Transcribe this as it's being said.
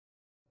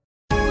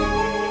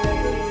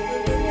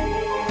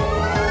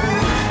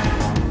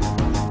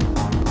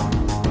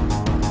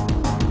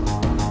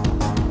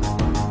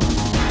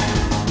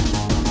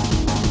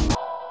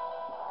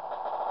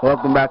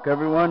Welcome back,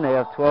 everyone.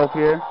 AF12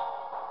 here.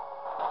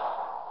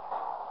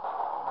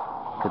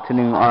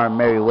 Continuing our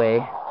merry way.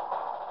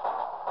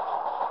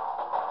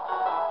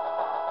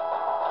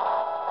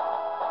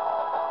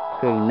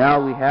 Okay,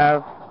 now we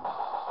have...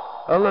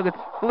 Oh, look, it's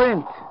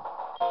Flint.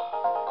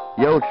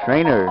 Yo,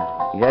 trainer.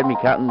 You had me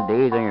counting the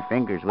days on your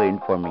fingers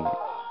waiting for me.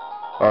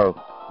 Or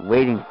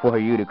waiting for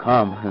you to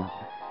come.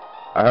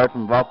 I heard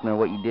from Faulkner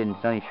what you did in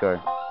Sunny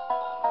Shore.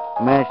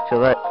 You managed to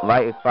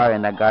light a fire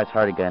in that guy's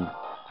heart again.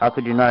 How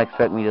could you not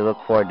expect me to look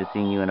forward to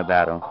seeing you in a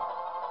battle?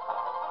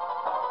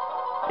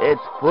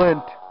 It's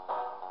Flint.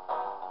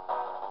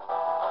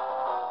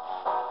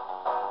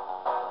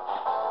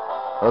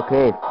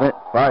 Okay, Flint,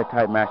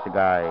 Fire-type Master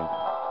Guy.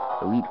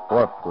 Elite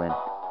 4 Flint.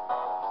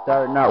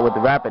 Starting out with the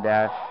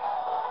Rapidash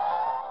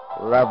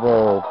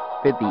Level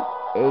 58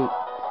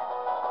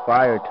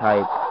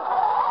 Fire-type.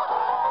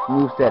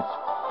 Movesets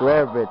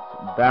Flare Blitz,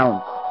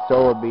 Bounce,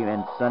 Solar Beam,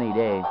 and Sunny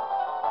Day.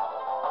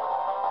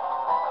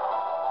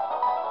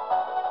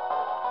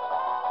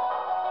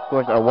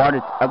 Of course,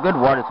 a good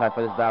water type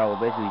for this battle will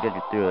basically get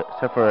you through it.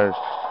 Except for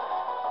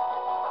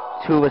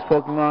two of his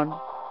Pokemon,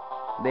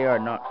 they are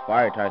not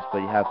fire types, but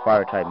you have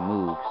fire type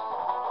moves.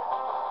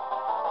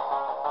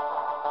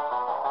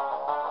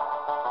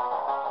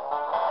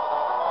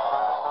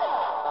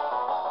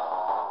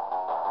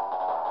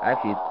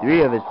 Actually,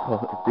 three of his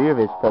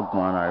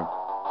Pokemon are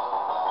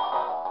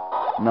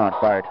not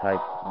fire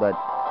types, but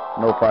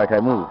no fire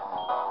type moves.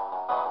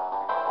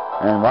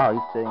 And wow,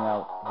 he's sitting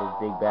out his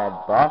big bad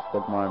boss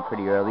Pokemon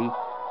pretty early.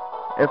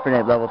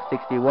 Infernape level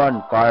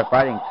 61,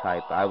 firefighting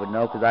type. I would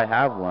know because I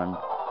have one.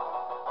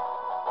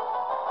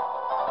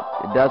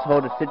 It does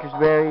hold a Citrus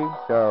Berry,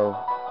 so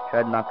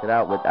try to knock it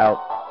out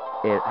without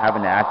it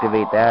having to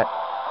activate that.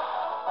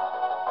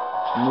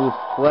 Moves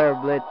Flare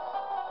Blitz,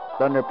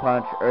 Thunder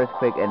Punch,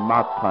 Earthquake, and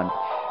Mach Punch.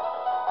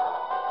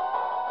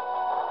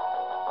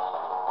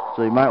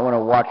 So you might want to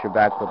watch your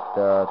back with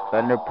the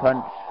Thunder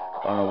Punch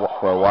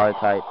for a water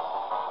type.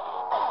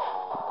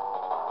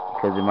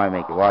 Because it might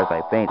make your water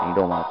type faint, and you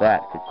don't want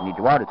that, because you need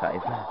your water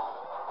type.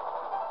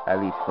 At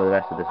least for the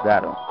rest of this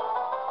battle.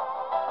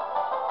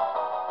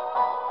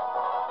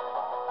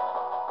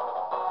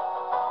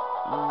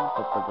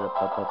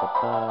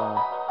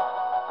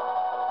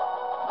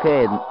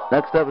 Okay,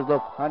 next up is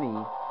Lopunny,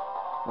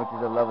 which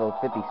is a level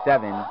 57.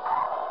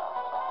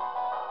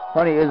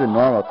 Honey is a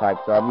normal type,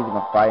 so I'm using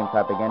a fighting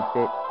type against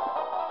it.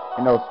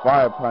 And those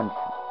Fire Punch,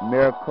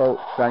 Miracle,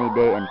 Sunny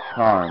Day, and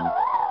Charm.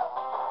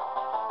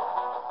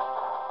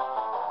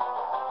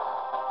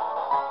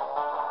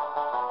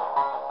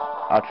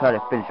 I'll try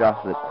to finish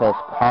off with close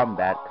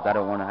combat, because I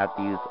don't want to have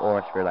to use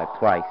Aura Sphere like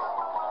twice.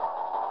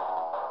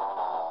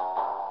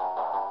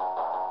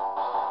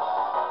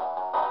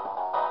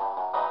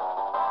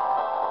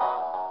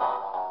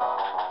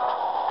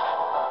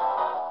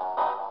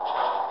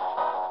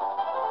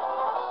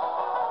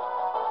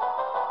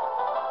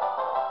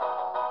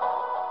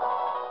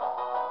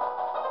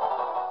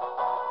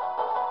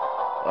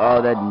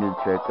 Oh, that new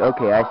trick.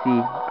 Okay, I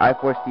see. I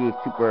foresee a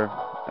super...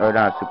 Or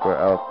not super,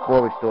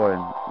 full restore in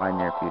my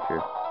near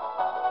future.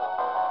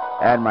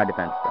 And my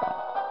defense style.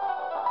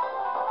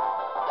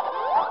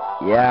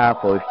 Yeah,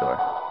 full restore.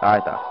 I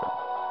thought so.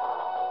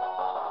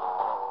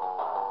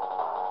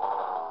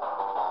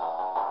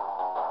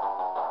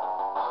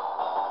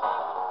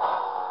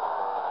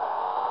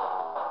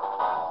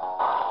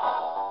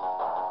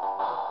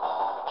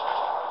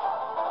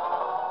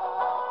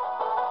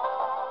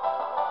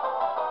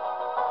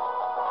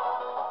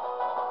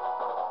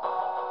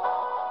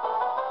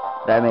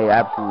 That made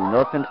absolutely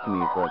no sense to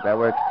me, but that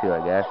works too, I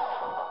guess.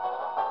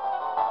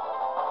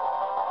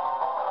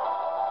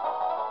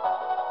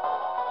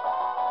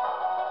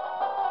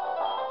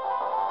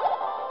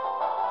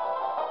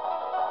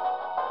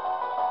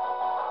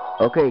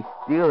 Okay,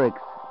 Steelix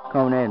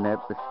coming in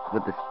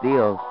with the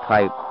Steel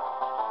type,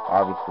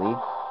 obviously.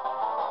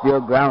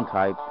 Steel ground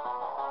type.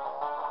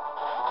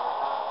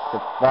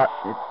 Its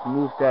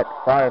moveset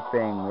Fire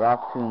Fang,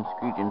 Rock Tomb,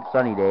 Screech, and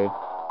Sunny Day.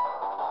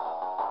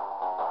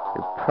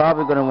 You're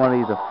probably going to want to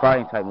use a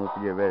fighting type move to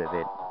get rid of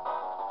it.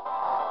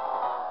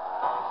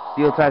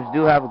 Steel types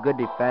do have a good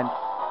defense,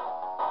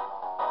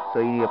 so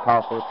you need a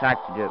powerful attack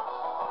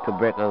to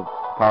break a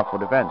powerful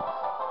defense.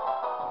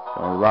 It's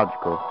only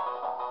logical.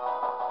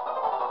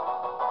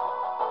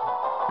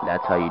 And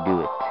that's how you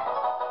do it.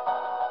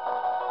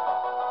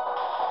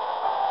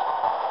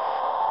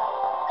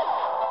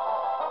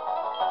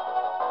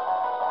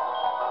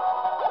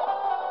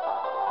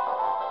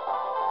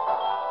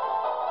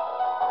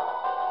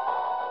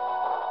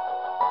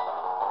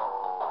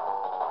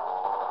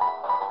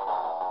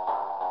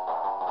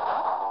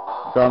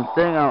 So I'm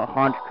sitting out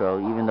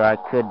Honchkrow, even though I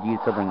could use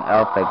something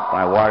else like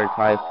my water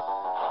type.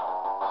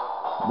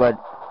 But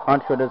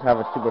Honchkrow does have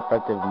a super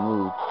effective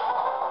move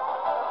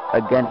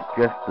against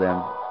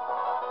Drifblim.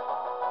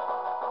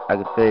 I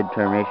could feel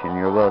determination.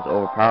 Your will is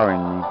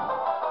overpowering me.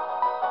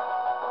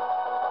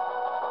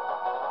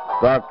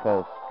 Guard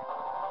Pulse,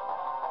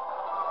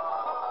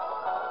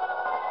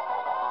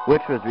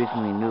 which was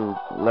recently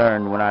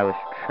learned when I was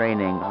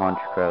training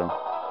Honchkrow.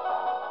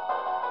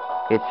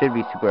 it should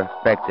be super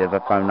effective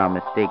if I'm not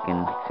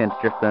mistaken, since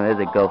Drifblim is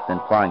a ghost and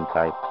flying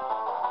type.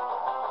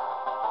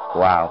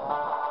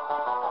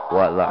 Wow.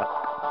 What luck.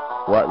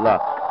 What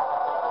luck.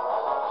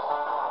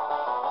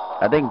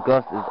 I think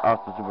Ghost is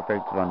also super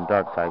effective on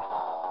dark types.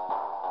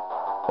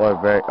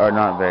 Or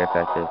not very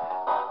effective.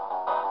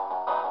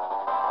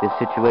 This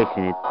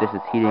situation, this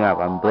is heating up.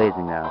 I'm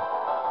blazing now.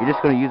 You're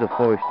just going to use a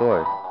full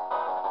restore.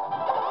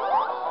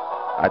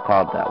 I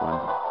called that one.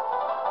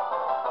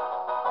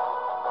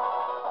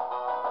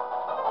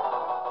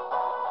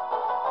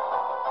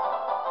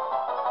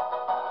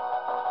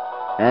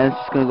 And it's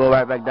just going to go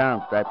right back down,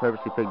 because I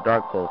purposely picked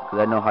Dark Pulse, because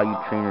I know how you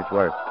trainers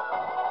work.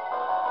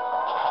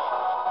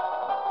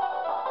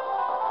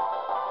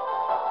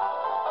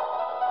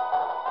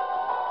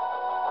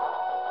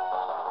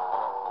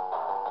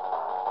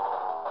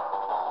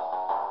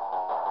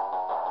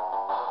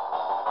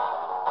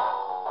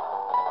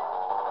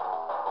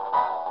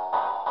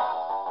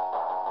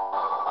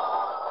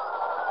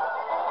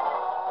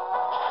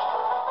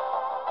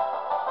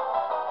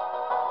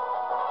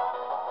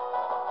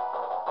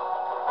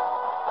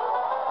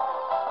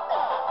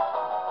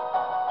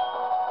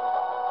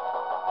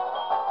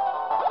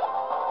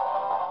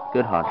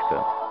 Good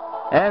Honchko.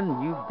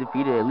 And you've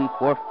defeated Elite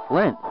Four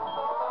Flint.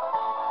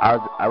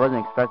 I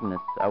wasn't expecting this.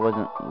 I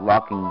wasn't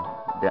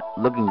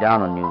looking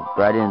down on you,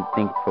 but I didn't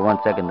think for 1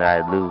 second that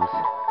I'd lose.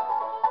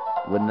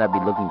 Wouldn't that be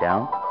looking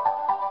down?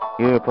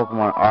 Your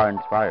Pokemon are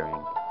inspiring.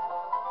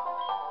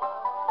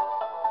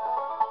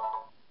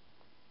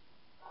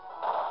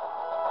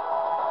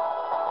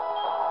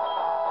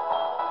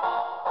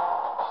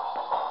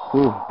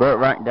 Ooh, Burt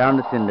right down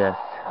to Sinnoh.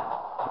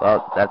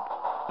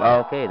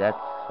 Okay,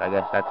 I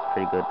guess that's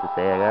pretty good to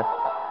say, I guess.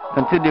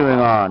 Continuing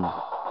on.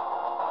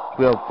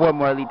 We have 4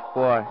 more Elite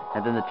Four,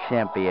 and then the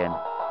champion.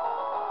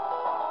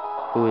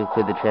 Who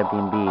could the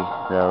champion be,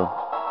 though?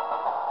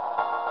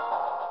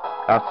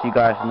 I'll see you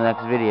guys in the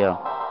next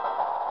video.